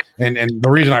what? And the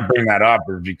reason I bring that up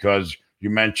is because you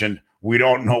mentioned we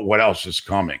don't know what else is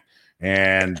coming.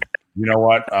 And you know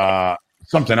what?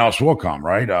 Something else will come,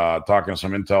 right? Talking to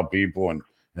some intel people,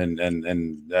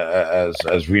 and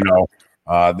as we know,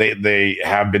 they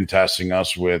have been testing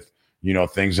us with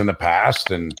things in the past,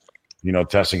 and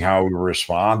testing how we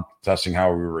respond, testing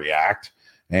how we react.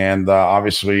 And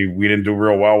obviously, we didn't do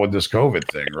real well with this COVID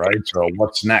thing, right? So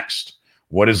what's next?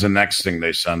 What is the next thing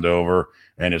they send over?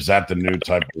 And is that the new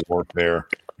type of warfare?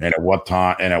 And at what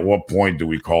time and at what point do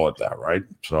we call it that, right?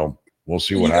 So we'll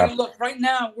see what happens. Look, right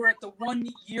now, we're at the 1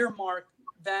 year mark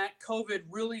that COVID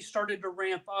really started to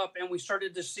ramp up, and we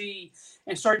started to see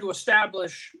and started to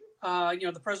establish,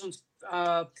 the president's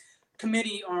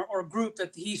committee or group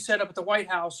that he set up at the White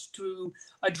House to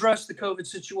address the COVID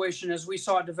situation as we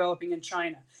saw it developing in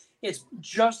China. It's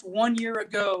just 1 year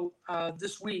ago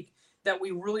this week that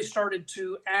we really started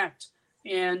to act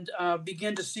and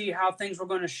begin to see how things were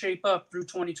going to shape up through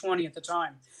 2020 at the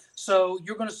time. So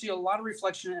you're going to see a lot of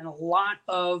reflection and a lot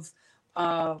of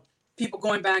people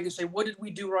going back and say, what did we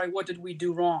do right? What did we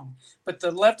do wrong? But the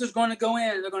left is going to go in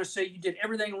and they're going to say, you did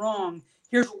everything wrong.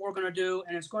 Here's what we're going to do.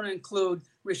 And it's going to include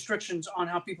restrictions on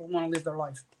how people want to live their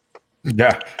life.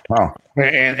 Yeah. Wow.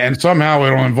 And somehow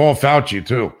it'll involve Fauci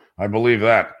too. I believe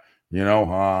that,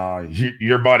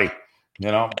 your buddy,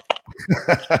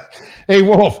 Hey,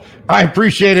 Wolf, I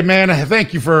appreciate it, man.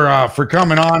 Thank you for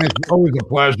coming on. It's always a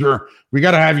pleasure. We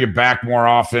got to have you back more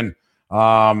often.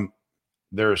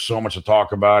 There's so much to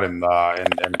talk about, and as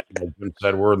Jim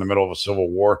said, we're in the middle of a civil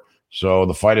war, so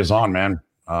the fight is on, man.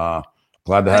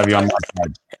 Glad to have you on my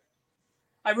side.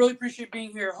 I really appreciate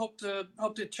being here. Hope to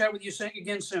chat with you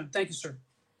again soon. Thank you, sir.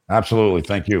 Absolutely.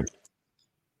 Thank you.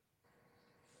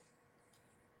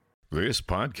 This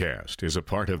podcast is a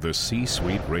part of the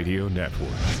C-Suite Radio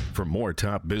Network. For more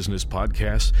top business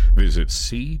podcasts, visit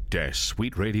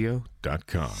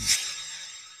c-suiteradio.com.